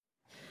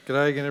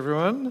G'day again,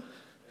 everyone.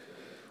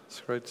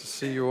 It's great to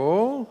see you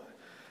all.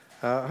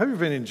 I hope you've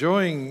been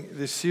enjoying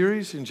this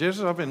series in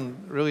Genesis. I've been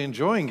really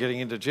enjoying getting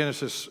into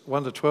Genesis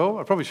 1 to 12.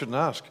 I probably shouldn't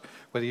ask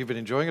whether you've been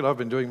enjoying it. I've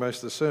been doing most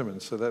of the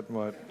sermons, so that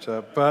might...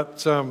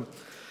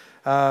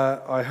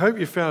 I hope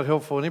you found it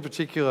helpful, and in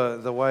particular,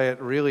 the way it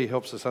really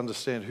helps us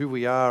understand who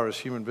we are as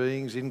human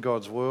beings in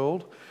God's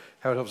world,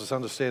 how it helps us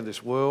understand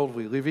this world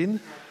we live in.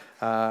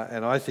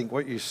 And I think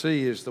what you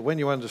see is that when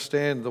you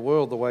understand the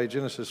world the way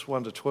Genesis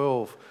 1 to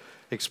 12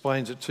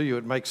 explains it to you,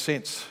 it makes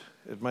sense.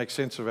 It makes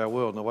sense of our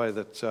world in a way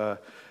that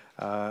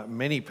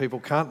many people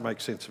can't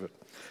make sense of it.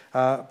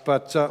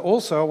 But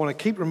also, I want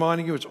to keep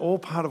reminding you, it's all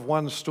part of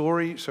one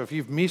story. So if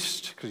you've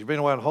missed, because you've been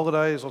away on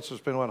holidays, lots of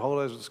us been away on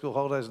holidays with the school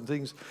holidays and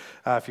things,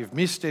 if you've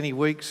missed any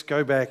weeks,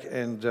 go back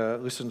and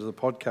listen to the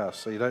podcast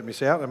so you don't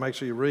miss out, and make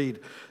sure you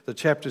read the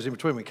chapters in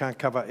between. We can't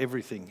cover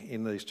everything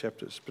in these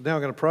chapters. But now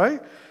I'm going to pray,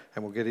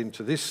 and we'll get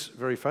into this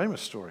very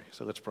famous story.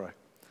 So let's pray.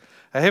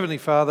 Our Heavenly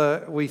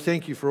Father, we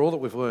thank you for all that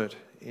we've learned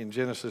in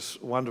Genesis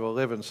 1 to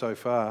 11 so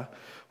far,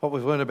 what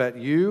we've learned about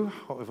you,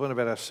 what we've learned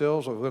about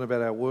ourselves, what we've learned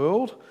about our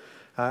world,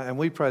 and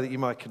we pray that you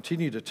might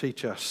continue to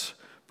teach us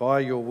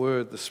by your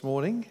word this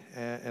morning,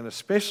 and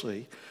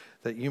especially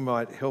that you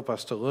might help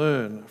us to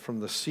learn from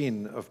the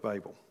sin of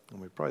Babel.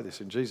 And we pray this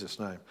in Jesus'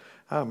 name.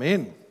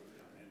 Amen.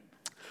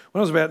 When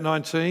I was about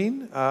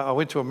 19, I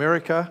went to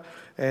America,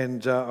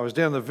 and I was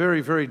down the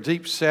very, very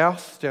deep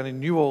south, down in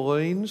New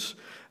Orleans,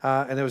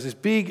 and there was this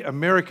big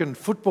American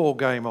football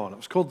game on. It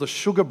was called the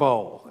Sugar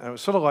Bowl, and it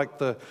was sort of like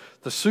the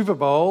Super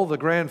Bowl, the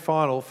grand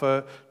final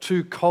for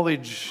two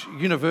college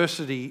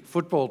university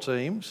football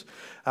teams.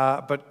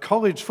 But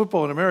college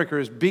football in America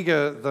is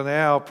bigger than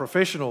our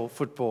professional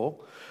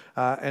football.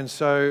 And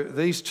so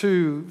these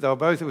two, they were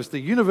both, it was the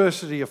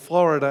University of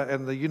Florida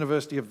and the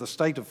University of the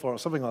State of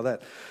Florida, something like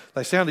that.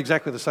 They sound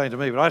exactly the same to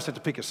me, but I just had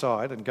to pick a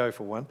side and go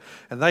for one.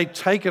 And they'd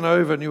taken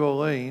over New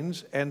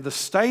Orleans, and the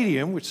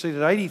stadium, which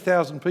seated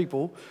 80,000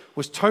 people,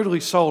 was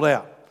totally sold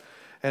out.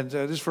 And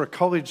this is for a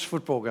college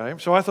football game.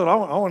 So I thought, I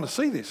want to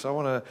see this.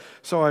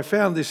 So I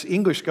found this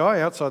English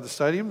guy outside the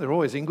stadium. They're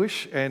always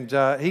English.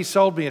 And he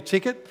sold me a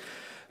ticket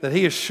that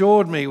he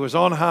assured me was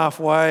on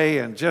halfway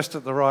and just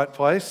at the right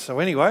place. So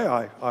anyway,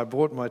 I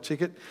bought my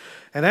ticket.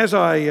 And as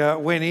I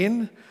went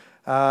in,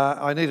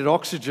 I needed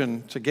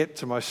oxygen to get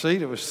to my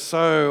seat. It was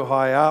so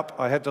high up.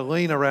 I had to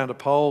lean around a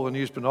pole and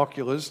use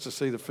binoculars to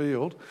see the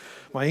field.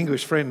 My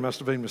English friend must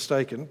have been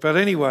mistaken. But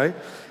anyway,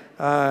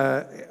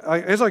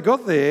 as I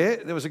got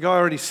there was a guy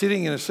already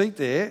sitting in a seat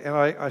there, and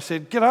I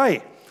said,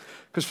 "G'day."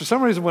 Because for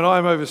some reason when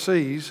I'm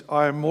overseas,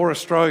 I'm more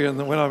Australian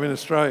than when I'm in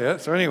Australia.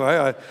 So anyway,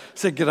 I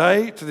said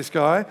g'day to this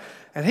guy,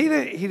 and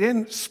he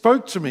then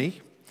spoke to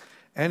me,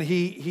 and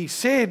he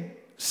said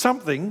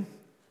something,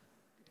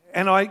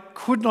 and I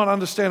could not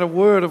understand a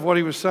word of what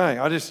he was saying.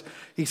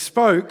 He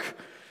spoke,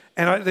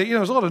 and there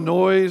was a lot of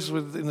noise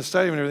in the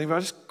stadium and everything, but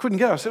I just couldn't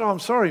get it. I said, "Oh, I'm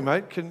sorry,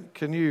 mate,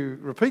 can you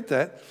repeat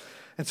that?"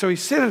 And so he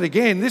said it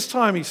again. This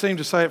time he seemed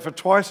to say it for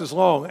twice as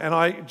long, and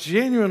I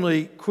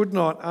genuinely could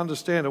not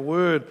understand a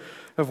word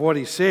of what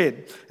he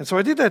said. And so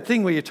I did that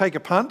thing where you take a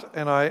punt,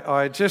 and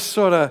I just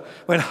sort of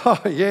went, "Oh,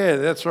 yeah,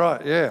 that's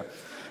right,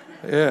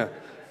 yeah."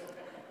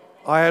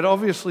 I had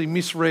obviously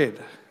misread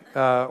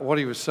what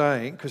he was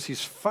saying, because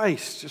his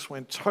face just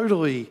went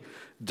totally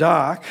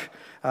dark.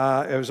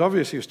 It was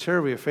obvious he was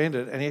terribly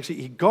offended, and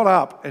he got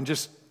up and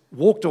just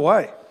walked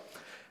away.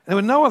 There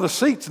were no other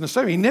seats in the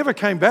stadium. He never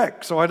came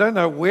back, so I don't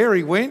know where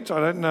he went. I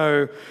don't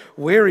know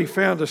where he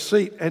found a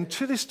seat. And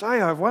to this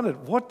day, I've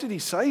wondered, what did he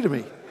say to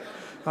me?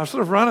 I've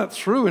sort of run it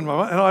through in my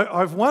mind, and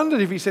I've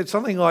wondered if he said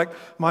something like,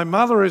 "My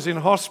mother is in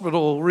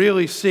hospital,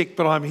 really sick,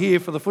 but I'm here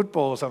for the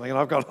football," or something. And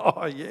I've gone,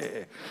 "Oh,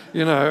 yeah,"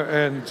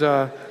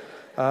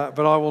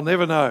 but I will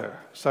never know.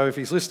 So if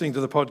he's listening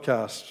to the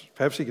podcast,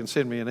 perhaps he can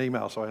send me an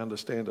email so I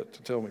understand it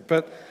to tell me.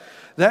 But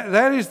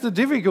that is the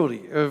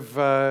difficulty of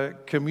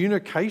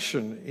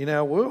communication in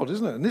our world,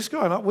 isn't it? And this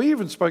guy and I, we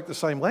even spoke the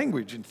same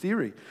language, in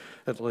theory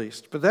at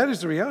least. But that is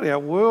the reality. Our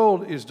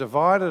world is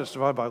divided. It's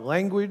divided by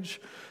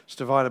language. It's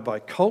divided by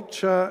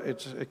culture.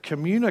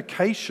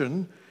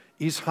 Communication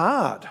is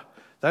hard.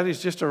 That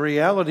is just a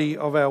reality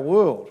of our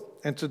world.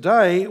 And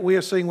today we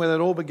are seeing where that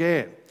all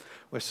began.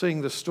 We're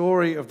seeing the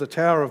story of the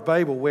Tower of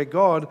Babel, where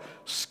God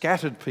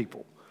scattered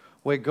people,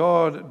 where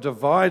God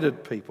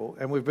divided people,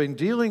 and we've been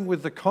dealing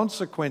with the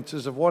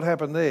consequences of what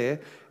happened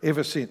there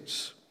ever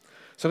since.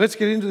 So let's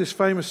get into this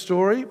famous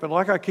story, but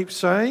like I keep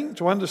saying,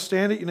 to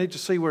understand it, you need to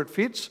see where it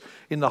fits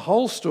in the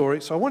whole story.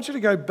 So I want you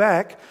to go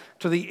back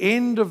to the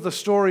end of the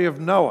story of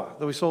Noah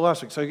that we saw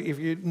last week. So if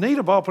you need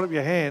a Bible, put up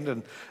your hand,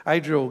 and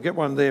Adriel will get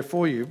one there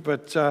for you.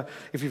 But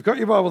if you've got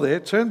your Bible there,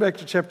 turn back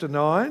to chapter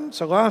 9.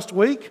 So last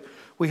week,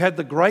 we had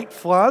the great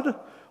flood,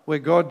 where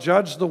God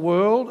judged the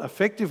world.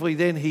 Effectively,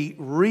 then he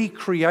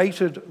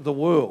recreated the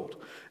world.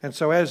 And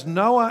so as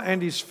Noah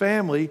and his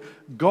family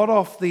got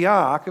off the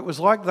ark, it was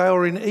like they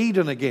were in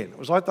Eden again. It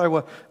was like they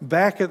were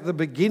back at the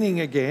beginning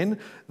again.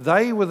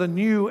 They were the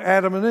new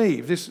Adam and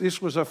Eve. This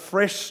was a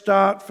fresh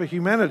start for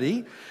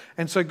humanity.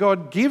 And so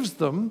God gives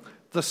them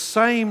the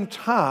same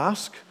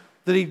task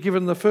that he'd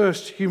given the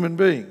first human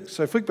beings.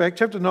 So flick back,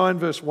 chapter 9,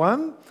 verse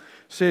 1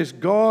 says,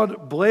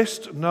 God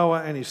blessed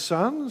Noah and his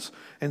sons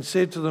and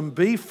said to them,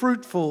 be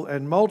fruitful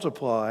and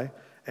multiply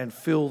and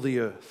fill the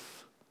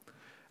earth.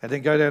 And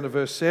then go down to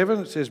verse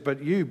 7, it says,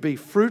 but you be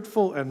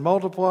fruitful and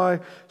multiply,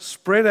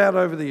 spread out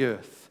over the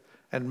earth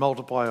and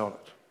multiply on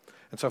it.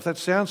 And so if that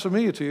sounds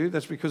familiar to you,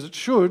 that's because it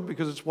should,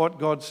 because it's what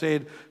God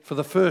said for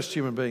the first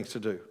human beings to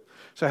do.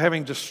 So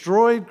having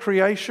destroyed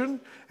creation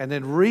and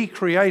then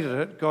recreated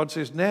it, God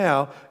says,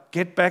 now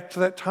get back to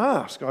that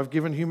task I've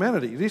given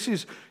humanity. This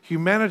is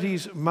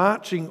humanity's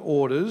marching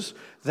orders.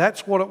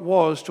 That's what it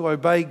was to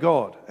obey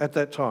God at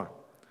that time.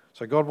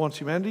 So God wants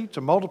humanity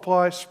to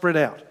multiply, spread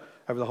out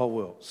over the whole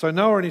world. So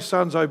Noah and his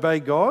sons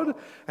obey God,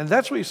 and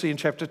that's what you see in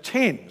chapter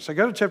 10. So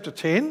go to chapter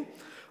 10.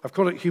 I've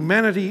called it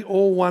Humanity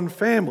All One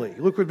Family.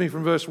 Look with me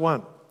from verse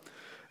 1.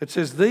 It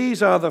says,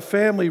 these are the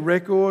family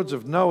records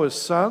of Noah's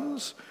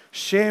sons,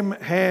 Shem,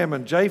 Ham,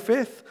 and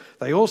Japheth.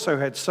 They also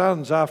had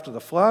sons after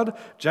the flood.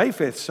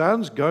 Japheth's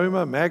sons,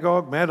 Gomer,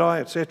 Magog, Madai,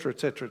 etc.,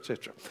 etc.,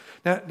 etc.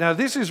 Now,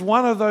 this is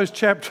one of those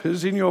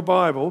chapters in your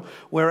Bible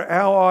where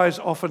our eyes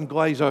often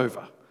glaze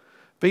over.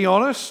 Be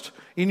honest,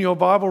 in your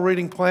Bible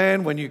reading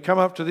plan, when you come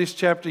up to this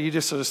chapter, you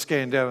just sort of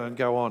scan down and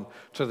go on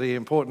to the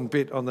important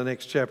bit on the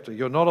next chapter.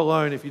 You're not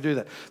alone if you do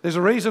that. There's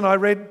a reason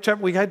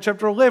we had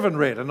chapter 11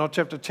 read and not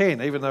chapter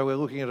 10, even though we're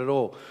looking at it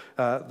all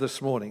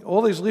this morning.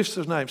 All these lists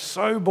of names,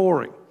 so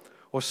boring,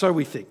 or so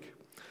we think.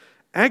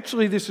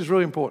 Actually, this is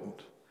really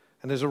important,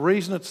 and there's a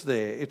reason it's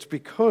there. It's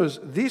because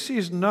this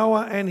is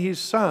Noah and his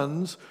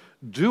sons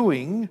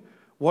doing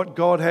what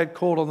God had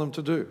called on them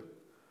to do,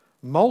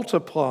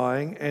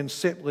 multiplying and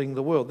settling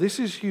the world. This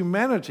is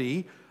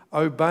humanity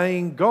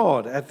obeying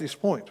God at this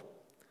point.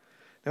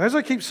 Now, as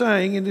I keep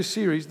saying in this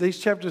series, these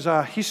chapters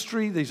are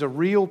history. These are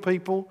real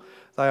people.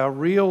 They are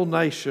real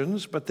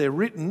nations, but they're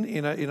written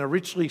in a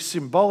richly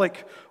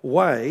symbolic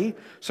way.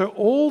 So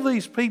all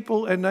these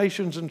people and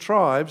nations and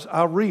tribes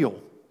are real.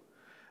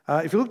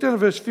 If you look down at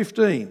verse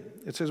 15,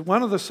 it says,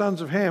 one of the sons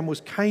of Ham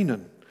was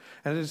Canaan.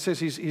 And it says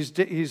his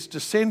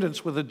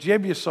descendants were the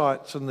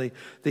Jebusites and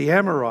the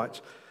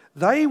Amorites.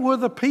 They were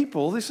the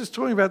people, this is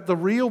talking about the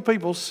real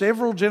people,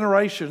 several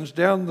generations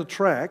down the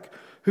track,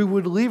 who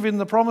would live in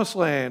the promised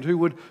land, who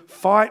would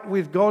fight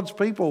with God's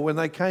people when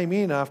they came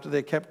in after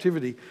their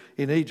captivity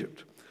in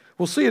Egypt.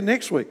 We'll see it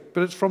next week,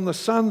 but it's from the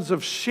sons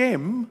of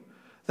Shem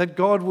that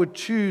God would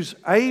choose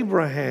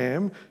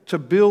Abraham to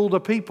build a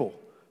people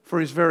for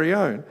his very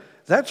own.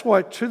 That's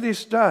why to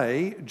this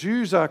day,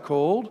 Jews are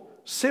called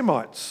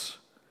Semites,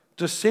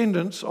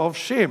 descendants of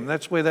Shem.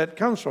 That's where that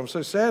comes from.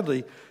 So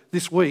sadly,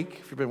 this week,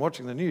 if you've been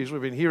watching the news,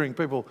 we've been hearing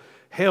people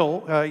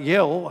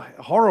yell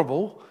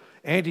horrible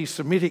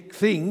anti-Semitic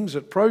things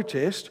at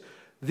protest.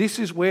 This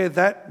is where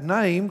that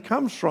name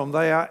comes from.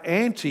 They are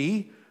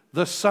anti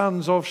the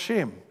sons of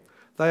Shem.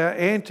 They are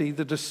anti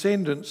the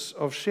descendants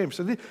of Shem.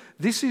 So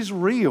this is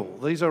real.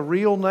 These are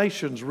real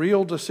nations,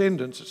 real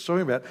descendants it's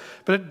talking about.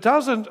 But it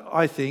doesn't,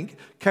 I think,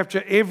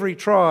 capture every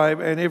tribe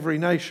and every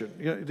nation.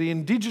 You know, the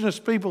indigenous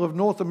people of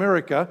North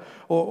America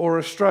or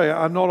Australia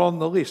are not on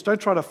the list. Don't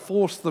try to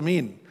force them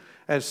in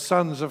as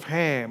sons of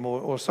Ham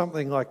or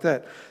something like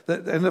that.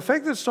 And the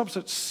fact that it stops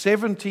at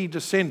 70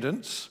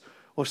 descendants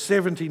or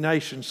 70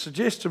 nations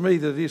suggests to me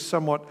that it is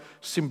somewhat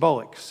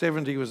symbolic.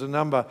 70 was a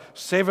number,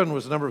 7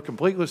 was the number of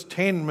completeness,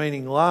 10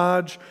 meaning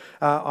large.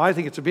 I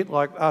think it's a bit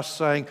like us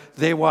saying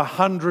there were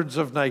hundreds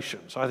of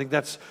nations. I think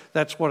that's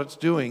what it's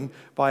doing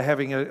by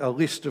having a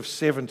list of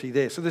 70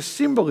 there. So there's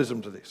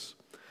symbolism to this.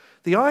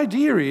 The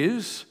idea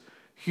is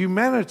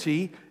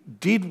humanity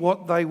did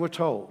what they were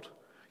told.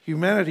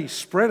 Humanity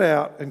spread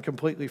out and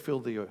completely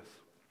filled the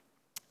earth.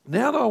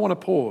 Now that I want to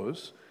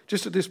pause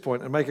just at this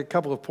point and make a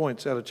couple of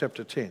points out of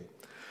chapter 10.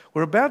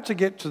 We're about to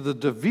get to the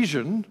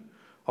division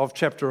of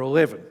chapter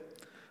 11.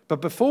 But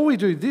before we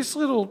do, this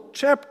little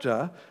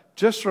chapter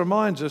just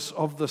reminds us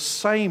of the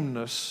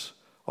sameness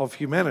of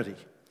humanity.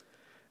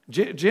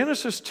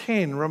 Genesis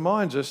 10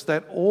 reminds us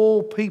that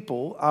all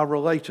people are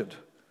related.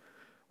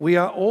 We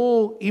are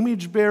all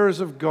image bearers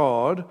of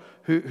God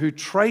who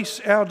trace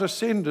our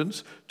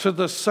descendants to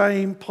the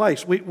same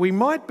place. We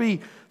might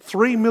be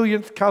 3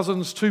 millionth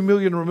cousins, 2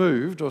 million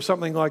removed or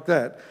something like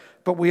that,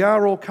 but we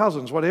are all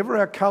cousins. Whatever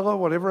our colour,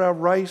 whatever our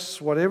race,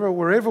 wherever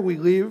we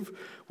live,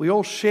 we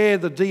all share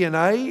the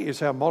DNA, is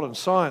how modern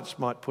science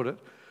might put it.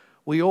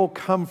 We all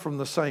come from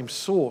the same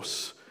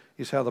source,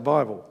 is how the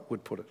Bible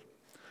would put it.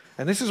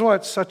 And this is why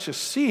it's such a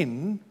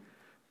sin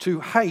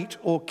to hate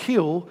or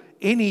kill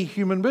any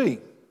human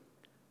being.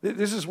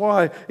 This is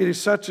why it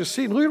is such a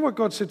sin. Look at what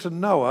God said to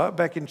Noah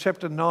back in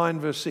chapter 9,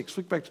 verse 6.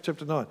 Look back to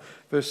chapter 9,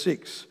 verse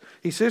 6.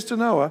 He says to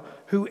Noah,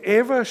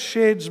 whoever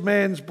sheds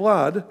man's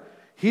blood,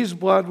 his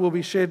blood will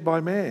be shed by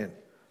man,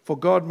 for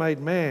God made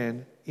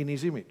man in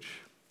his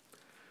image.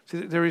 See,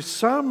 there is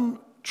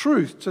some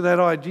truth to that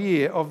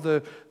idea of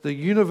the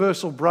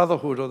universal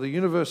brotherhood or the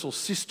universal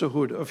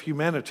sisterhood of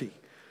humanity.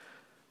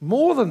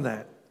 More than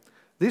that,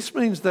 this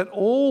means that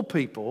all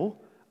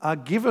people are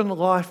given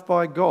life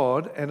by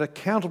God and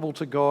accountable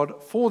to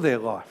God for their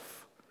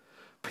life.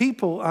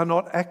 People are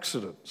not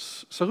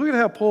accidents. So look at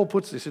how Paul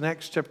puts this in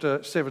Acts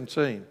chapter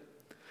 17.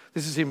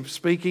 This is him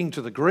speaking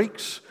to the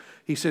Greeks.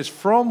 He says,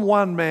 from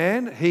one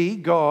man, he,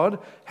 God,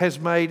 has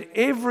made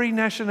every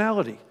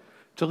nationality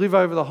to live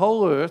over the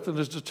whole earth and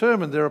has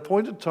determined their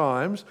appointed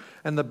times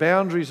and the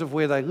boundaries of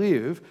where they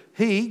live.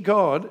 He,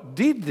 God,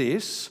 did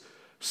this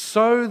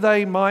so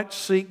they might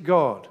seek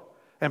God,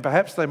 and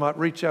perhaps they might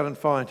reach out and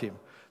find him,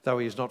 though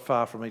he is not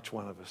far from each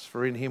one of us.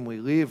 For in him we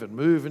live and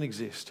move and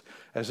exist,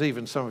 as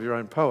even some of your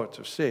own poets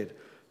have said,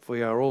 for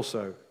we are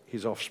also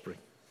his offspring.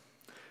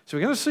 So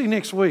we're going to see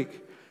next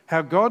week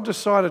how God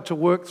decided to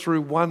work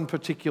through one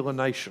particular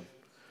nation.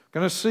 We're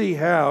going to see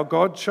how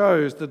God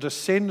chose the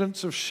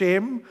descendants of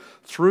Shem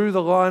through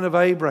the line of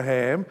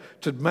Abraham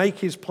to make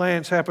his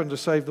plans happen to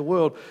save the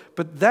world.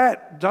 But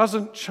that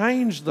doesn't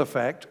change the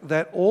fact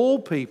that all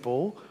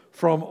people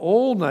from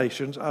all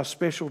nations are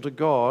special to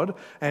God,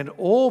 and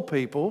all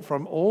people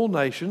from all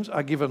nations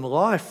are given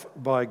life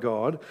by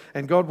God,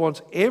 and God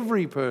wants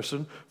every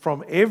person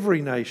from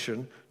every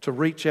nation to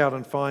reach out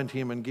and find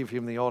him and give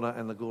him the honour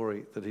and the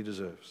glory that he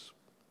deserves.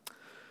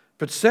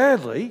 But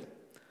sadly,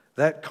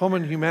 that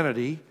common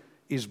humanity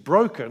is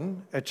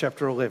broken at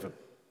chapter 11.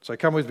 So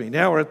come with me.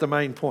 Now we're at the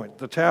main point,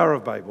 the Tower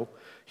of Babel,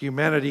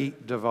 humanity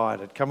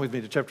divided. Come with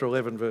me to chapter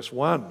 11, verse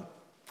 1.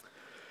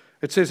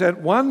 It says, at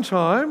one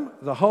time,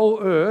 the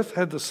whole earth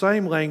had the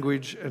same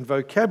language and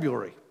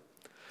vocabulary.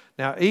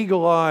 Now,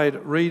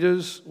 eagle-eyed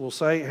readers will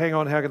say, hang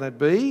on, how can that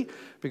be?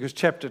 Because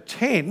chapter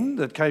 10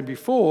 that came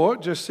before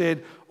just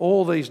said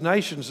all these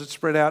nations that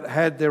spread out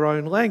had their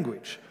own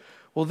language.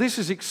 Well, this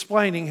is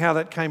explaining how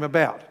that came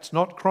about. It's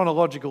not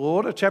chronological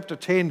order. Chapter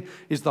 10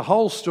 is the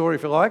whole story,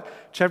 if you like.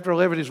 Chapter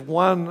 11 is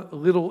one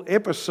little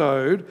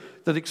episode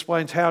that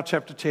explains how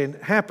chapter 10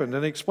 happened.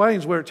 And it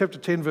explains where at chapter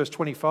 10, verse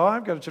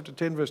 25. Go to chapter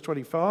 10, verse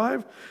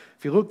 25.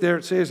 If you look there,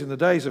 it says, in the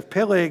days of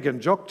Peleg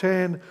and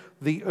Joktan,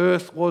 the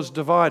earth was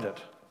divided.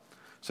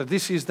 So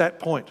this is that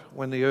point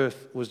when the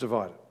earth was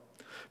divided.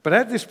 But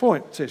at this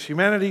point, it says,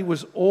 humanity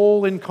was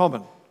all in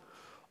common.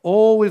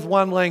 All with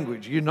one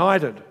language,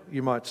 united,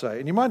 you might say.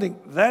 And you might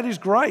think, that is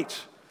great.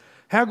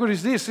 How good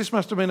is this? This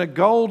must have been a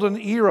golden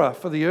era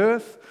for the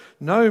earth.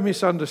 No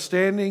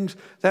misunderstandings.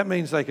 That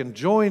means they can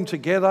join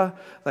together.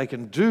 They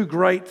can do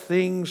great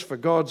things for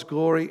God's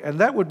glory.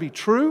 And that would be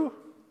true,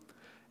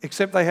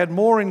 except they had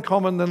more in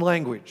common than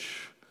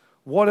language.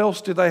 What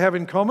else did they have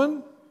in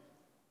common?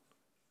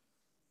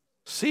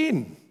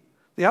 Sin.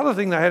 The other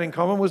thing they had in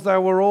common was they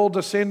were all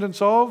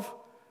descendants of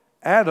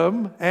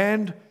Adam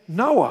and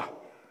Noah.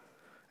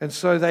 And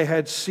so they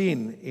had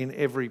sin in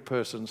every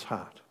person's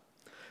heart.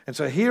 And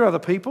so here are the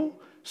people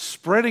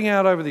spreading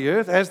out over the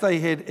earth. As they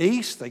head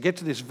east, they get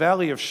to this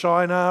valley of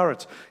Shinar.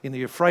 It's in the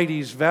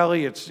Euphrates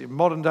Valley. It's in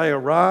modern-day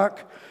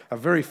Iraq, a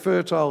very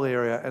fertile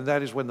area, and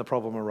that is when the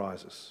problem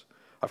arises.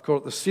 I've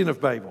called it the sin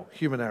of Babel,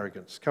 human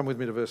arrogance. Come with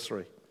me to verse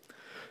 3. It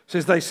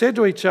says, they said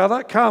to each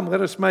other, come,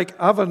 let us make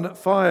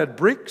oven-fired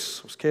bricks.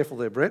 I was careful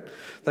there, Brett.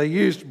 They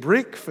used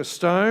brick for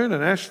stone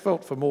and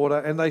asphalt for mortar,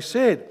 and they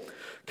said,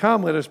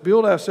 come, let us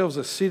build ourselves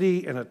a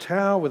city and a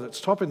tower with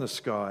its top in the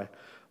sky.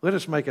 Let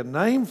us make a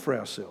name for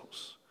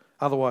ourselves.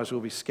 Otherwise,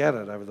 we'll be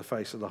scattered over the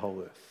face of the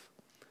whole earth.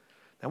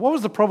 Now, what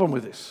was the problem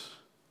with this?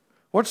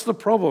 What's the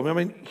problem? I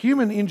mean,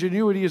 human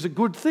ingenuity is a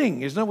good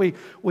thing, isn't it?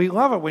 We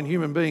love it when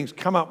human beings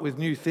come up with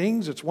new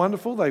things. It's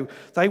wonderful.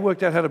 They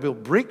worked out how to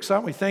build bricks.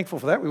 Aren't we thankful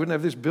for that? We wouldn't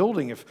have this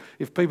building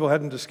if people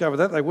hadn't discovered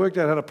that. They worked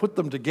out how to put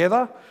them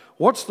together.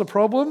 What's the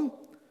problem?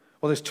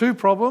 Well, there's two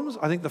problems.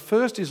 I think the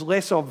first is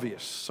less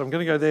obvious, so I'm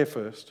going to go there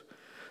first.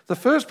 The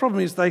first problem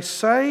is they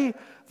say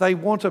they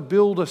want to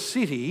build a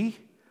city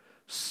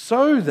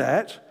so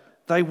that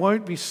they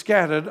won't be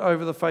scattered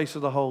over the face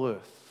of the whole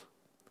earth.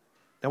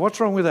 Now, what's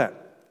wrong with that?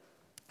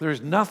 There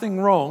is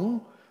nothing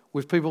wrong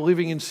with people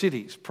living in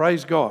cities.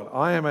 Praise God.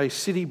 I am a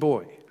city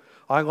boy.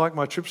 I like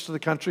my trips to the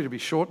country to be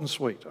short and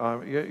sweet.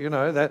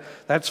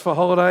 That's for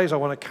holidays. I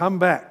want to come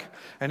back.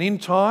 And in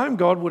time,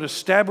 God would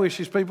establish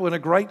his people in a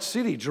great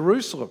city,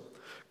 Jerusalem.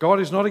 God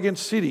is not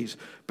against cities.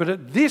 But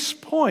at this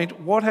point,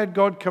 what had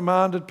God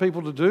commanded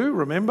people to do?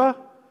 Remember?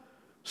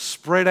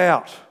 Spread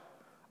out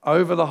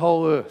over the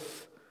whole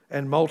earth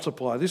and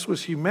multiply. This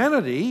was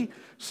humanity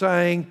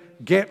saying,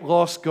 get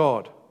lost,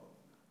 God.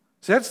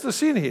 So that's the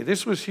sin here.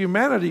 This was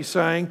humanity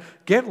saying,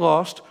 get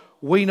lost,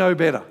 we know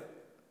better.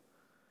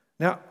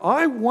 Now,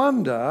 I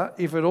wonder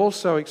if it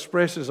also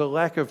expresses a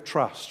lack of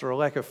trust or a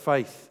lack of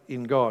faith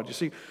in God. You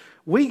see,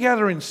 we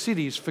gather in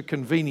cities for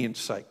convenience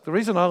sake. The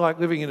reason I like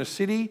living in a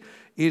city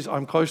is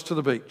I'm close to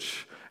the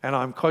beach and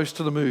I'm close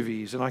to the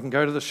movies and I can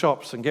go to the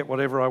shops and get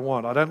whatever I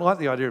want. I don't like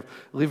the idea of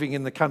living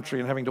in the country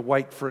and having to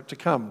wait for it to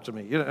come to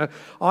me.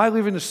 I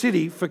live in a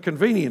city for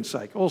convenience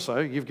sake. Also,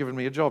 you've given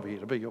me a job here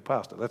to be your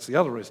pastor. That's the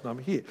other reason I'm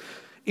here.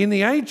 In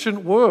the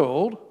ancient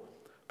world,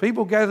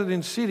 people gathered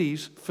in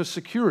cities for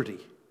security.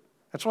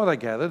 That's why they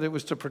gathered. It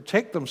was to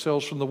protect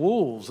themselves from the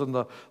wolves and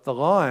the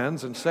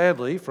lions and,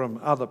 sadly, from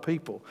other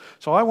people.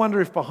 So I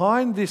wonder if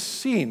behind this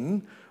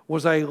sin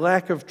was a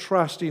lack of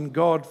trust in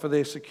God for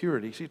their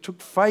security. See, it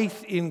took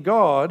faith in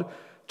God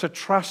to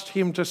trust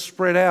him to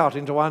spread out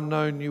into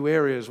unknown new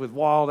areas with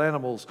wild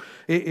animals.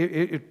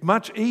 It's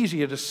much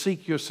easier to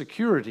seek your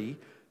security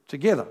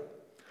together.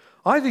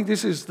 I think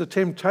this is the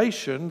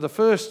temptation, the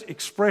first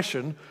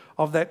expression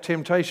of that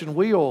temptation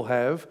we all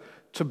have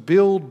to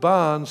build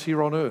barns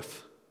here on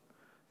earth.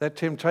 That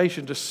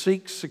temptation to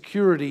seek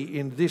security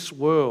in this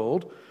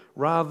world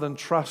rather than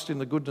trust in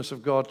the goodness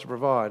of God to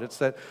provide. It's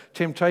that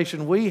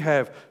temptation we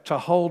have to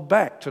hold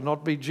back, to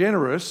not be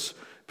generous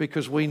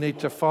because we need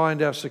to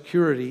find our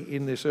security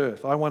in this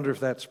earth. I wonder if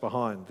that's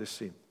behind this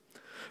sin.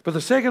 But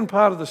the second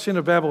part of the sin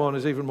of Babylon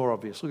is even more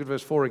obvious. Look at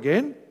verse 4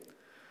 again.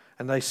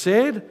 And they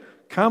said,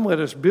 "Come, let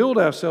us build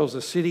ourselves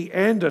a city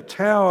and a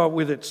tower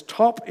with its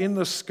top in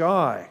the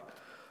sky.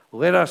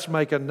 Let us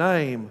make a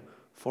name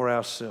for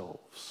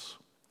ourselves."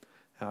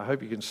 Now, I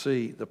hope you can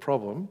see the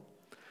problem.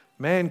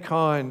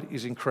 Mankind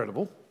is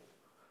incredible.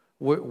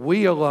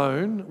 We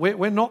alone,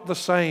 we're not the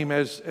same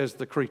as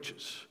the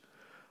creatures.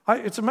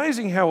 It's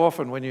amazing how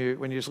often when you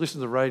just listen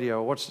to the radio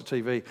or watch the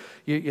TV,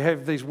 you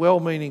have these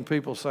well-meaning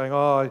people saying,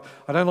 "Oh,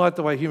 I don't like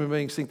the way human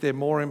beings think they're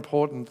more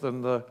important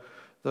than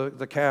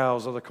the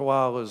cows or the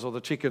koalas or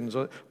the chickens."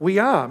 We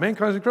are.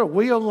 Mankind's incredible.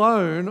 We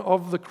alone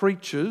of the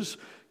creatures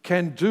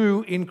can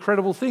do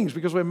incredible things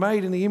because we're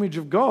made in the image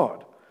of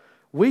God.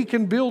 We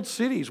can build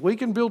cities. We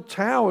can build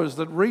towers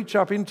that reach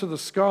up into the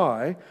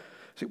sky.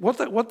 See,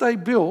 what they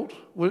built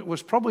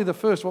was probably the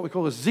first, what we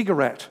call a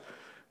ziggurat,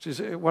 which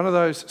is one of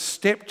those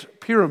stepped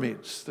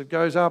pyramids that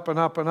goes up and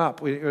up and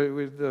up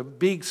with a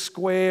big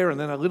square and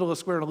then a littler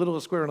square and a littler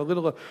square and a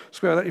littler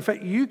square. In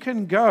fact, you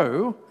can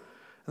go,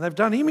 and they've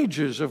done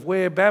images of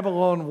where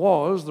Babylon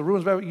was, the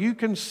ruins of Babylon. You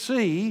can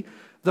see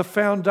the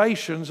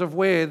foundations of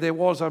where there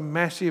was a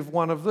massive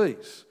one of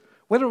these.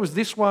 Whether it was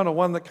this one or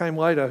one that came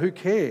later, who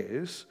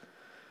cares?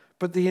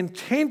 But the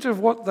intent of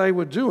what they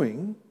were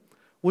doing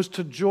was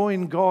to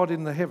join God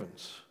in the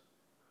heavens.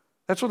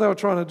 That's what they were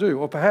trying to do,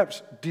 or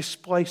perhaps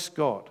displace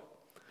God.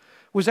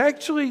 It was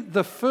actually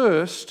the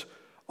first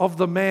of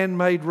the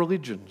man-made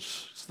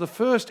religions. It's the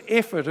first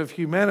effort of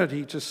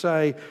humanity to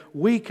say,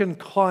 we can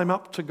climb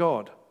up to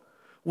God.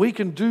 We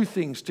can do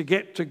things to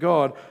get to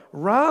God,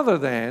 rather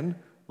than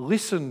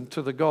listen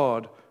to the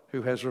God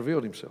who has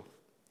revealed himself.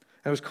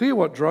 And it was clear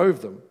what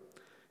drove them.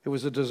 It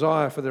was a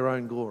desire for their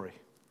own glory.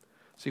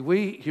 See,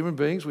 we human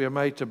beings, we are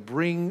made to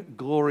bring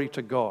glory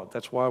to God.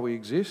 That's why we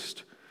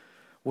exist.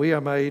 We are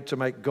made to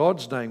make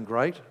God's name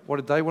great. What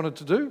did they want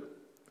to do?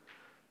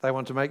 They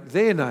wanted to make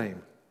their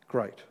name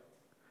great.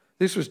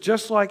 This was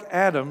just like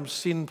Adam's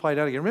sin played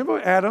out again.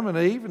 Remember Adam and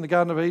Eve in the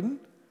Garden of Eden?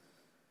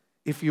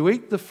 If you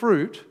eat the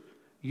fruit,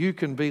 you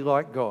can be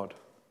like God.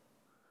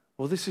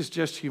 Well, this is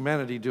just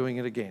humanity doing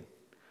it again.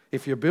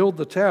 If you build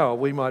the tower,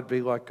 we might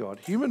be like God.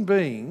 Human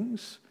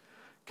beings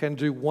can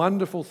do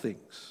wonderful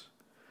things.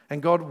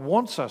 And God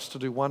wants us to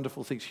do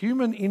wonderful things.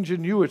 Human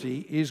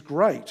ingenuity is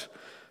great.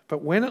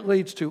 But when it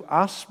leads to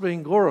us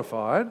being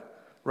glorified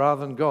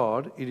rather than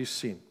God, it is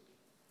sin.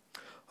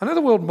 I know the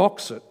world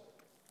mocks it,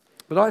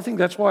 but I think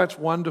that's why it's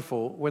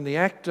wonderful when the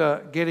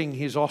actor getting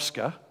his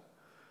Oscar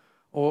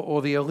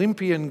or the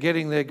Olympian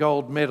getting their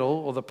gold medal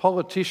or the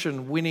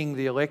politician winning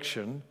the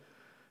election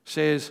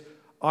says,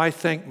 "I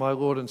thank my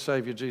Lord and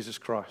Saviour Jesus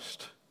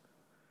Christ."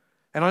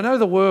 And I know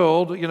the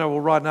world,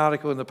 will write an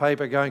article in the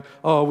paper going,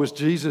 "Oh, was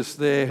Jesus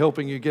there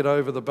helping you get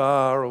over the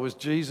bar?" Or "Was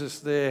Jesus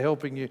there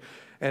helping you?"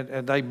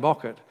 And they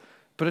mock it.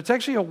 But it's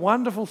actually a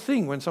wonderful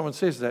thing when someone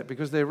says that,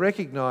 because they're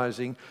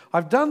recognizing,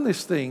 I've done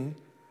this thing,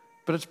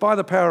 but it's by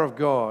the power of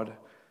God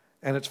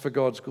and it's for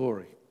God's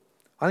glory.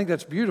 I think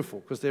that's beautiful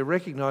because they're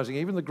recognizing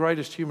even the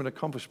greatest human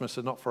accomplishments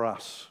are not for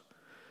us.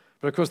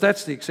 But of course,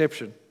 that's the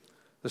exception.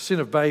 The sin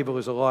of Babel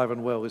is alive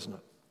and well, isn't it?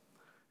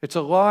 It's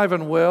alive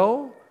and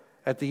well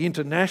at the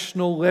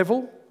international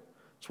level.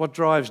 It's what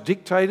drives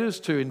dictators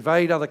to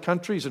invade other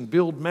countries and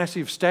build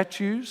massive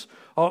statues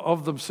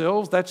of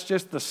themselves. That's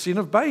just the sin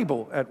of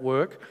Babel at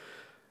work.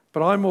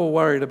 But I'm more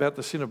worried about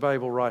the sin of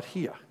Babel right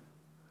here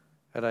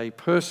at a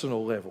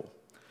personal level,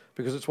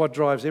 because it's what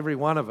drives every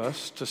one of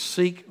us to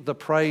seek the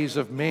praise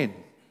of men,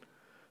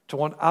 to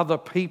want other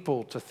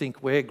people to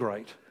think we're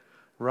great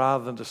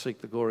rather than to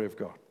seek the glory of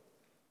God.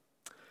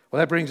 Well,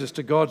 that brings us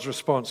to God's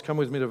response. Come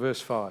with me to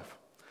verse 5.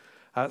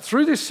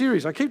 Through this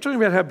series, I keep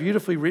talking about how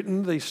beautifully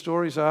written these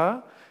stories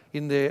are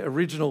in their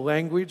original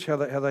language, how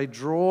they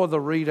draw the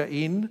reader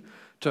in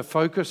to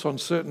focus on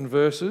certain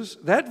verses.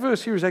 That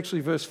verse here is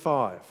actually verse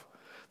 5.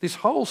 This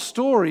whole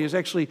story is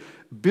actually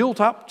built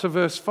up to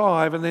verse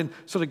 5 and then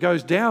sort of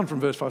goes down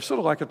from verse 5, sort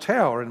of like a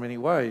tower in many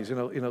ways, in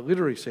a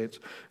literary sense.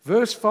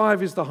 Verse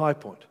 5 is the high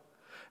point.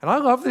 And I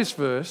love this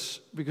verse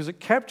because it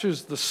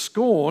captures the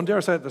scorn, dare I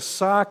say it, the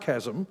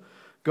sarcasm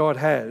God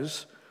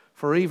has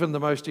for even the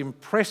most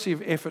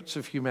impressive efforts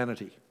of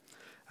humanity.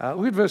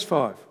 Look at verse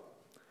 5.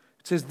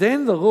 It says,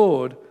 "Then the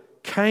Lord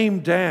came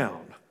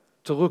down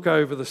to look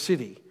over the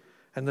city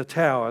and the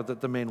tower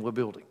that the men were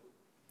building."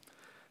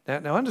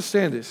 Now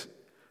understand this.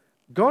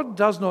 God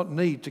does not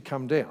need to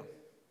come down.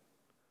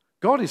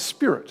 God is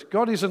spirit.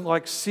 God isn't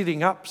like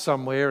sitting up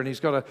somewhere and he's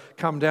got to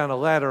come down a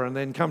ladder and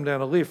then come down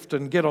a lift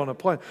and get on a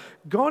plane.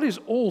 God is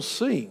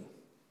all-seeing.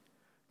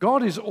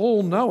 God is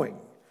all-knowing.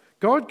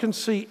 God can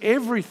see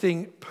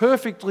everything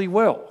perfectly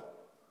well.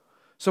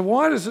 So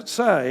why does it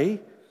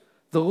say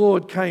the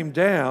Lord came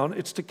down?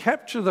 It's to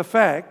capture the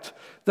fact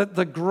that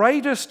the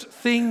greatest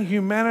thing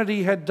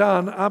humanity had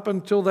done up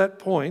until that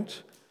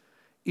point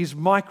is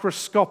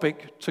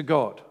microscopic to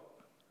God.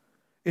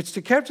 It's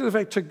to capture the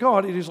fact to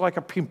God it is like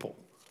a pimple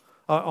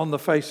on the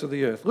face of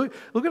the earth.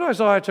 Look at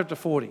Isaiah chapter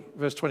 40,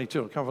 verse 22.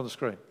 It'll come on the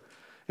screen.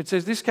 It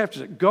says, this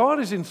captures it. God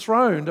is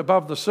enthroned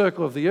above the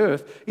circle of the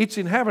earth. Its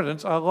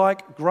inhabitants are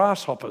like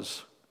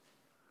grasshoppers.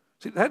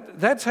 See,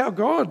 that's how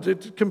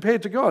God,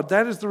 compared to God,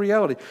 that is the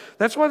reality.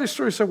 That's why this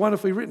story is so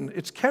wonderfully written.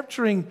 It's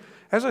capturing,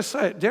 as I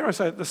say, dare I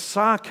say it, the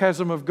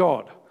sarcasm of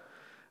God.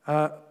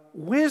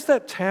 Where's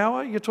that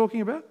tower you're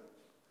talking about?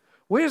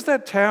 Where's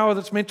that tower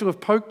that's meant to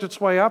have poked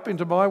its way up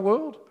into my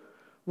world?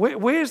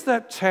 Where's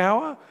that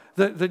tower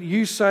that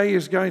you say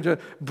is going to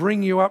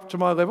bring you up to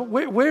my level?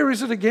 Where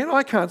is it again?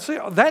 I can't see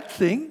it. That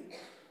thing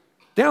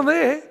down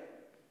there.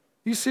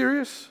 You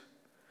serious?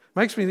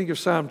 Makes me think of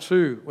Psalm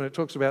 2 when it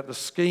talks about the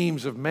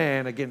schemes of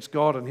man against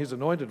God and his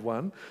anointed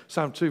one.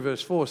 Psalm 2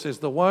 verse 4 says,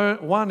 the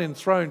one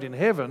enthroned in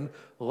heaven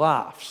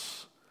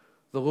laughs.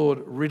 The Lord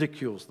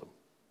ridicules them.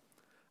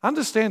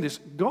 Understand this.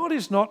 God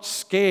is not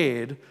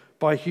scared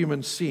by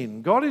human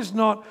sin. God is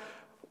not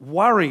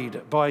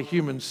worried by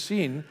human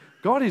sin.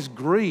 God is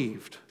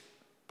grieved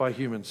by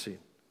human sin.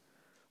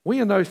 We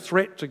are no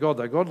threat to God,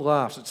 though. God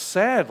laughs. It's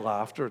sad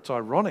laughter, it's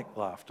ironic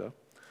laughter,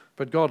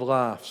 but God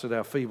laughs at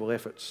our feeble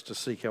efforts to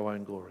seek our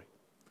own glory.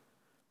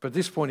 But at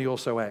this point, he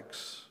also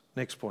acts.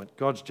 Next point,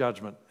 God's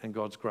judgment and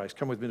God's grace.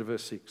 Come with me to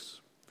verse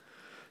 6.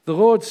 The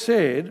Lord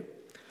said,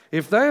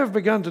 if they have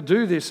begun to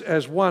do this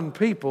as one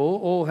people,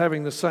 all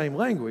having the same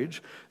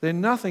language, then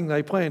nothing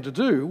they plan to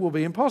do will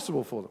be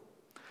impossible for them.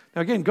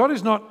 Now again, God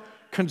is not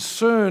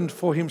concerned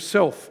for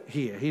himself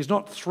here. He's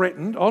not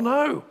threatened. Oh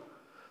no,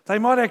 they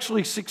might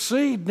actually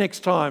succeed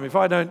next time if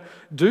I don't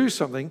do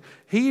something.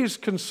 He is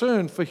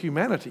concerned for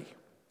humanity.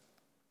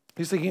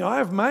 He's thinking, I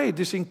have made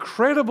this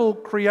incredible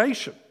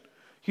creation,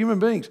 human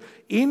beings,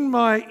 in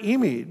my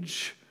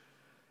image.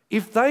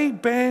 If they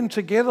band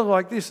together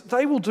like this,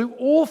 they will do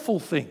awful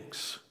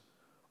things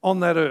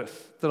on that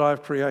earth that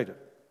I've created.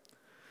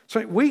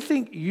 So we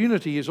think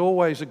unity is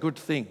always a good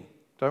thing,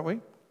 don't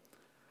we?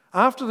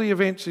 After the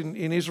events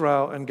in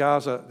Israel and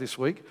Gaza this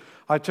week,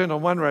 I turned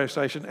on one radio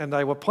station and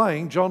they were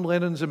playing John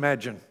Lennon's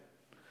Imagine.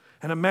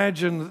 And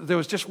imagine there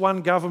was just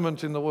one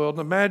government in the world.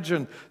 And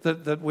imagine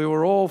that we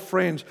were all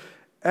friends.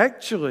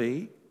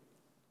 Actually,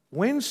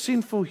 when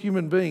sinful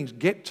human beings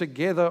get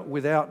together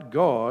without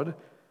God,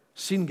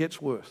 sin gets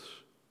worse.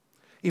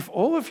 If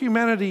all of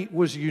humanity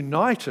was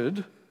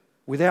united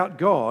without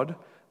God,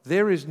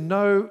 there is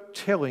no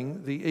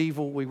telling the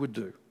evil we would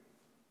do.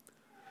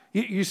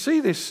 You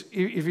see this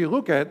if you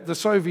look at the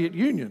Soviet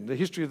Union, the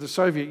history of the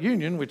Soviet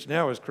Union, which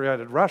now has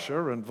created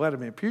Russia and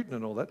Vladimir Putin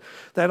and all that.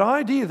 That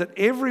idea that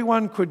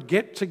everyone could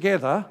get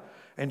together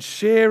and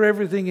share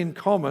everything in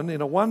common in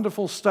a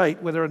wonderful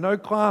state where there are no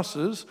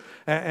classes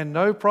and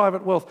no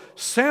private wealth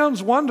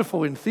sounds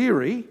wonderful in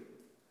theory,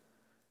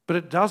 but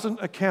it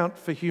doesn't account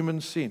for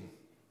human sin.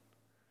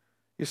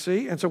 You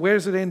see? And so where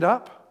does it end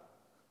up?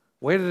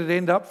 Where did it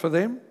end up for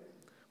them?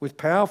 With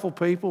powerful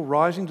people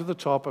rising to the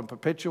top and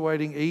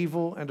perpetuating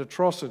evil and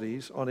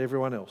atrocities on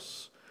everyone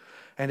else.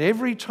 And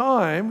every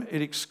time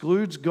it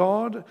excludes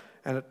God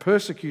and it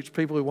persecutes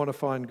people who want to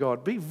find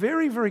God. Be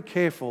very, very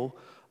careful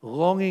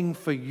longing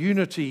for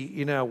unity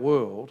in our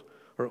world,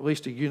 or at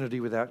least a unity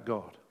without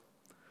God.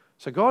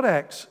 So God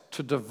acts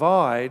to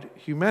divide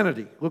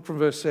humanity. Look from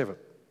verse 7. It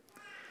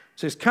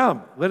says,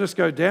 come, let us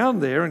go down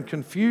there and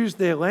confuse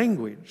their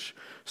language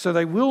so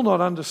they will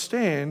not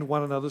understand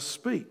one another's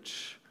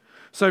speech.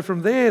 So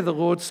from there the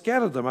Lord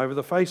scattered them over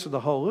the face of the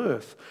whole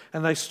earth,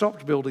 and they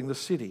stopped building the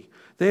city.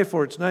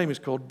 Therefore its name is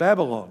called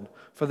Babylon,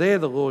 for there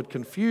the Lord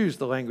confused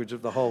the language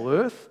of the whole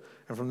earth,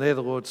 and from there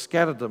the Lord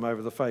scattered them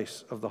over the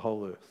face of the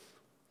whole earth.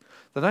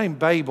 The name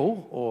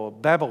Babel, or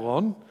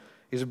Babylon,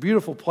 is a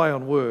beautiful play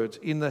on words.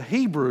 In the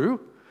Hebrew,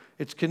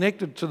 it's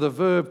connected to the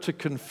verb to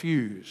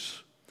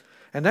confuse.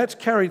 And that's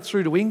carried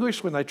through to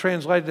English when they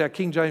translated our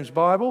King James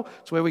Bible.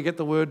 It's where we get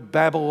the word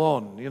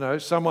Babylon,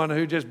 someone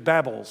who just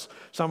babbles,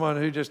 someone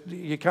who just,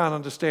 you can't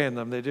understand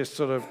them, they're just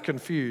sort of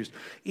confused.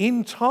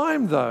 In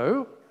time,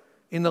 though,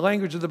 in the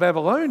language of the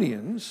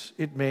Babylonians,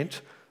 it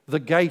meant the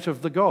gate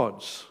of the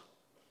gods.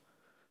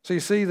 So you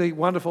see the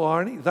wonderful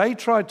irony? They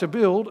tried to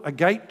build a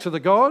gate to the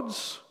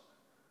gods.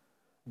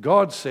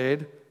 God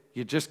said,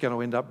 you're just going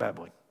to end up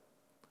babbling.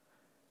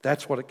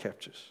 That's what it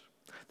captures.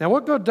 Now,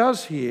 what God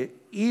does here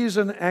is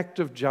an act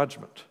of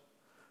judgment.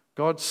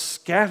 God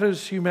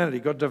scatters humanity.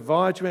 God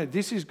divides humanity.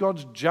 This is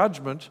God's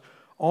judgment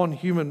on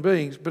human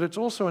beings, but it's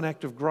also an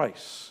act of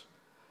grace.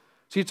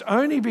 See, it's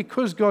only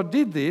because God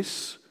did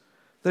this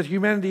that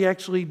humanity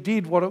actually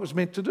did what it was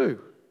meant to do.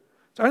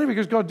 It's only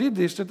because God did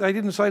this that they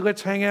didn't say,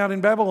 let's hang out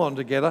in Babylon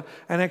together,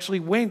 and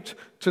actually went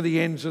to the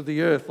ends of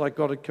the earth like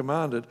God had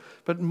commanded.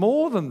 But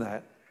more than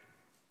that,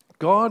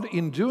 God,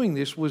 in doing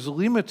this, was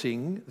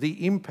limiting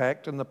the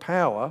impact and the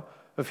power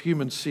of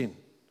human sin.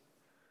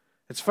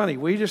 It's funny,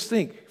 we just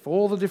think if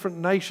all the different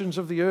nations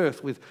of the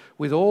earth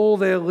with all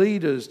their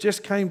leaders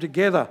just came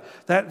together,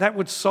 that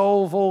would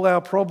solve all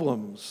our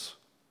problems.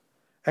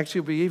 Actually,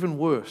 it would be even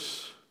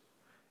worse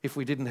if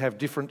we didn't have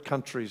different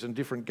countries and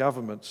different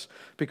governments,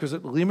 because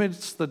it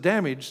limits the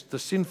damage the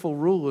sinful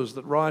rulers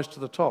that rise to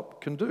the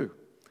top can do.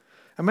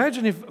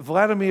 Imagine if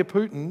Vladimir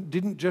Putin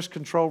didn't just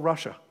control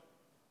Russia.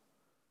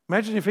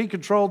 Imagine if he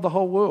controlled the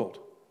whole world.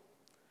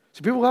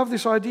 So people love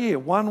this idea,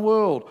 one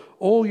world,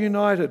 all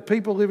united,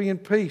 people living in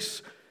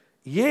peace.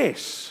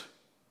 Yes,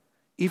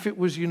 if it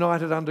was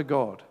united under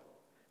God.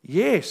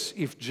 Yes,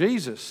 if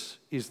Jesus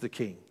is the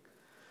king.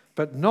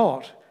 But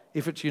not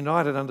if it's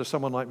united under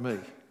someone like me.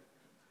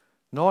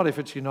 Not if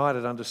it's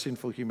united under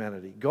sinful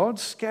humanity.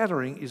 God's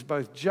scattering is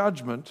both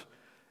judgment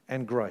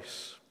and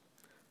grace.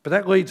 But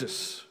that leads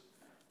us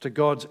to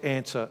God's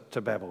answer to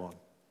Babylon,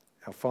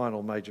 our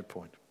final major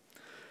point.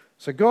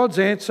 So God's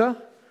answer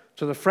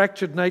to the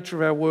fractured nature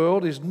of our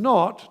world is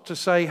not to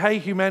say, hey,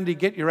 humanity,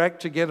 get your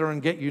act together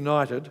and get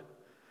united.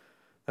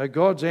 No,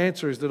 God's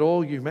answer is that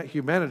all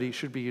humanity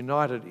should be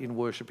united in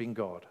worshipping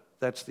God.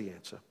 That's the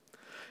answer.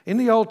 In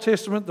the Old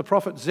Testament, the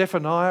prophet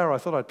Zephaniah, I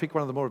thought I'd pick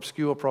one of the more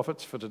obscure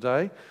prophets for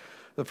today.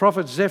 The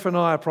prophet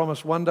Zephaniah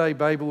promised one day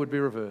Babel would be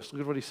reversed.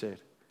 Look at what he said.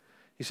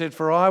 He said,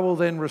 for I will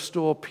then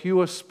restore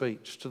pure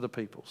speech to the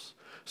peoples,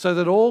 so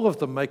that all of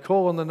them may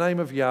call on the name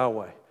of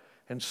Yahweh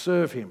and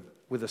serve him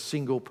with a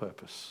single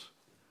purpose.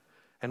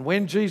 And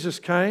when Jesus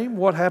came,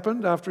 what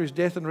happened after his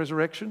death and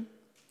resurrection?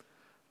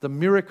 The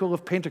miracle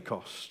of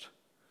Pentecost,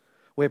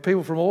 where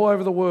people from all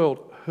over the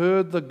world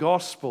heard the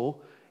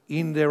gospel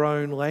in their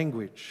own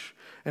language.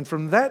 And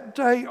from that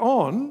day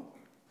on,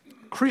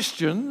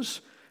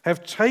 Christians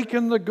have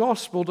taken the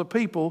gospel to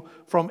people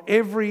from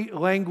every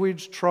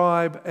language,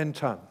 tribe, and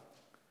tongue.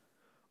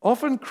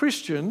 Often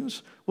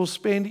Christians will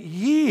spend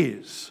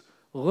years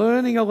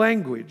learning a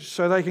language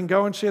so they can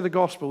go and share the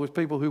gospel with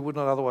people who would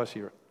not otherwise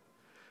hear it.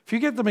 If you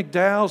get the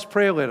McDowell's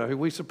prayer letter, who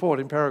we support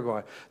in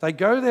Paraguay, they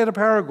go there to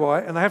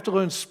Paraguay and they have to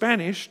learn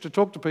Spanish to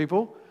talk to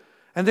people,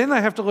 and then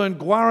they have to learn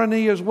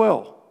Guarani as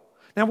well.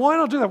 Now, why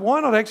not do that? Why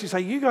not actually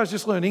say, you guys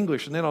just learn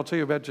English and then I'll tell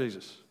you about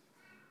Jesus?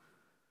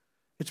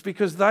 It's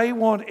because they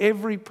want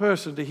every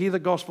person to hear the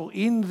gospel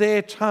in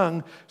their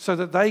tongue so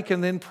that they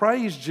can then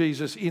praise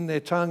Jesus in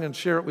their tongue and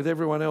share it with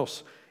everyone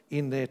else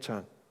in their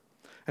tongue.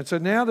 And so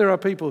now there are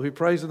people who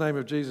praise the name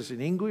of Jesus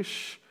in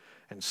English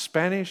and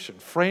Spanish and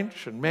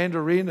French and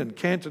Mandarin and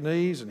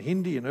Cantonese and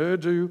Hindi and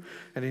Urdu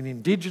and in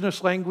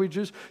indigenous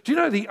languages. Do you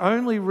know the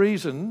only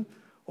reason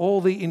all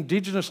the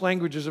indigenous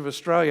languages of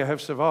Australia have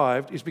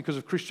survived is because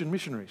of Christian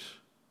missionaries?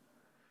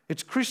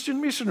 It's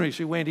Christian missionaries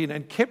who went in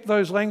and kept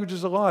those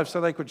languages alive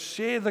so they could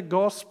share the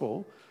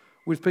gospel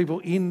with people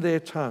in their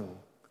tongue.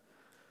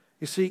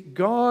 You see,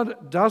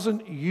 God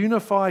doesn't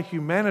unify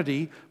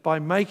humanity by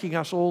making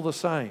us all the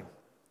same.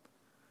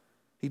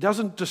 He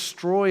doesn't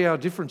destroy our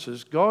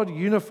differences. God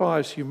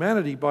unifies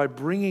humanity by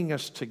bringing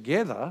us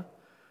together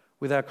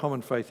with our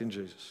common faith in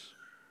Jesus.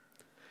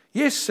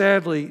 Yes,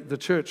 sadly, the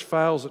church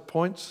fails at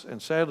points, and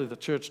sadly, the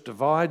church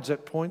divides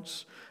at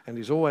points, and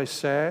is always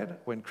sad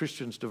when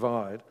Christians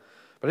divide.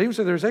 But even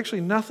so, there is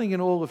actually nothing in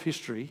all of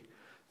history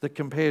that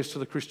compares to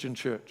the Christian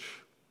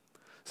church.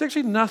 There's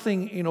actually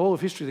nothing in all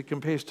of history that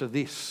compares to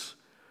this,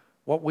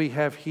 what we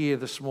have here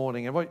this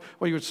morning, and what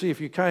you would see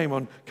if you come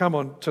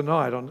on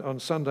tonight, on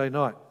Sunday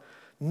night.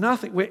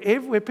 Nothing,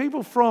 where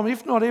people from,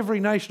 if not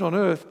every nation on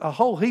earth, a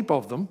whole heap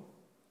of them,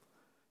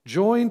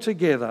 join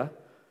together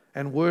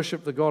and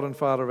worship the God and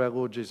Father of our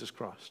Lord Jesus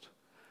Christ.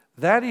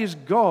 That is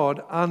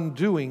God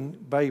undoing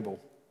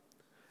Babel,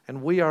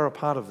 and we are a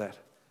part of that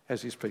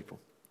as his people.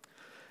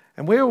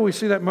 And where will we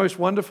see that most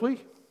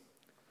wonderfully?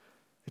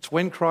 It's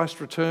when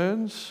Christ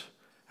returns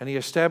and he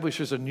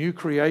establishes a new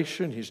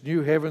creation, his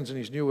new heavens and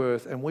his new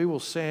earth, and we will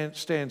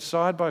stand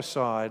side by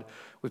side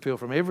with people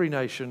from every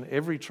nation,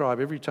 every tribe,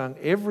 every tongue,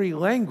 every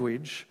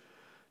language,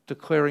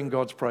 declaring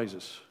God's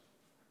praises.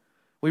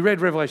 We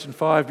read Revelation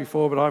 5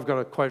 before, but I've got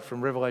a quote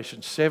from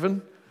Revelation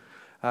 7.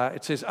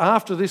 It says,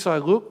 after this I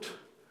looked,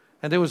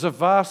 and there was a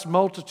vast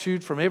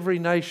multitude from every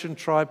nation,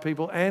 tribe,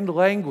 people, and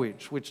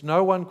language, which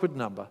no one could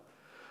number,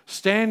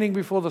 standing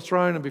before the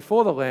throne and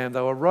before the Lamb.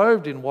 They were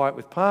robed in white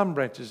with palm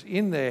branches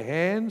in their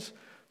hands.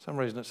 For some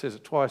reason it says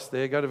it twice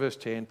there. Go to verse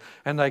 10.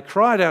 And they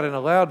cried out in a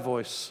loud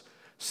voice,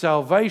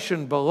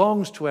 salvation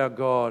belongs to our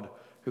God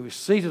who is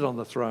seated on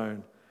the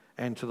throne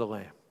and to the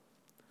Lamb.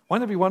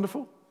 Won't that be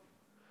wonderful?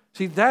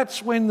 See,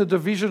 that's when the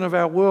division of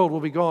our world will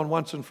be gone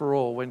once and for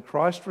all, when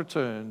Christ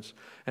returns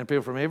and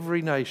people from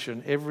every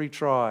nation, every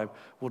tribe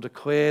will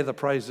declare the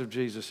praise of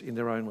Jesus in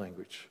their own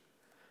language.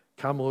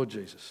 Come, Lord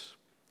Jesus.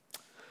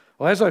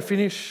 Well, as I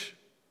finish,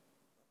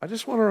 I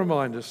just want to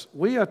remind us,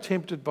 we are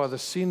tempted by the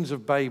sins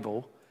of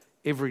Babel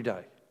every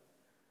day.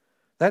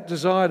 That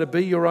desire to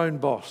be your own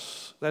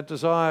boss, that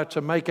desire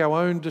to make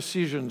our own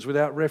decisions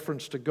without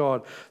reference to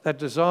God, that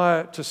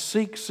desire to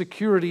seek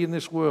security in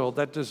this world,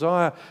 that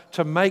desire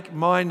to make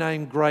my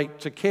name great,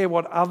 to care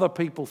what other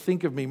people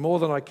think of me more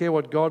than I care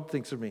what God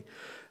thinks of me,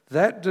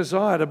 that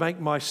desire to make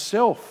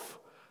myself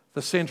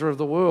the center of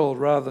the world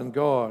rather than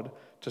God,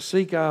 to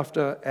seek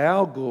after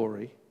our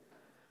glory.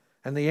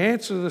 And the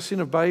answer to the sin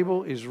of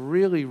Babel is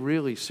really,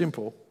 really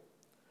simple.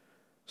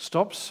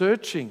 Stop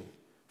searching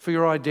for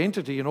your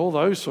identity in all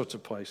those sorts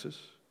of places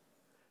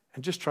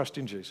and just trust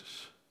in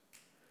Jesus.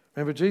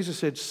 Remember, Jesus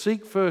said,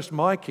 seek first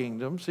my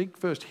kingdom, seek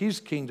first his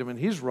kingdom and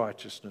his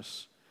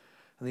righteousness.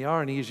 And the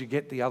irony is you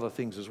get the other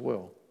things as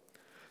well.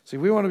 See,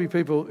 we want to be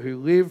people who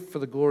live for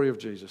the glory of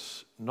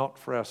Jesus, not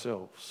for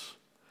ourselves.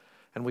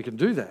 And we can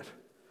do that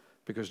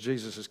because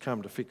Jesus has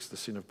come to fix the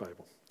sin of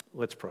Babel.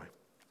 Let's pray.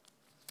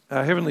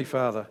 Our Heavenly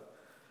Father,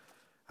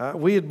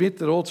 we admit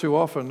that all too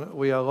often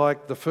we are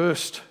like the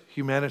first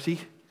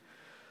humanity,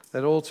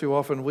 that all too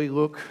often we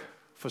look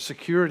for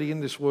security in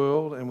this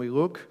world and we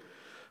look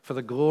for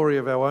the glory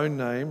of our own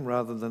name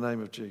rather than the name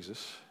of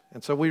Jesus.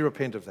 And so we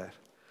repent of that.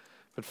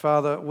 But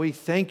Father, we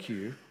thank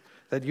you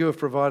that you have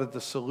provided the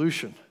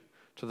solution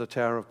to the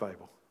Tower of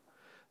Babel,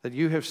 that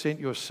you have sent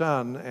your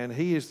Son and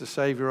he is the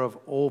Saviour of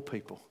all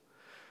people.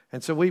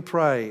 And so we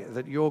pray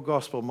that your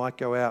gospel might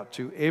go out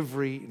to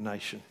every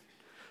nation.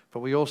 But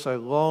we also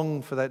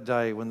long for that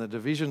day when the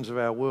divisions of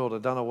our world are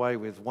done away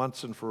with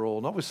once and for all,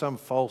 not with some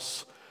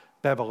false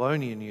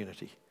Babylonian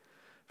unity,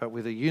 but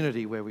with a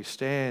unity where we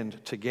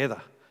stand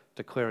together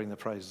declaring the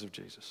praises of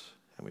Jesus.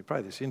 And we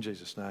pray this in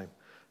Jesus' name.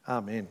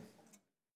 Amen.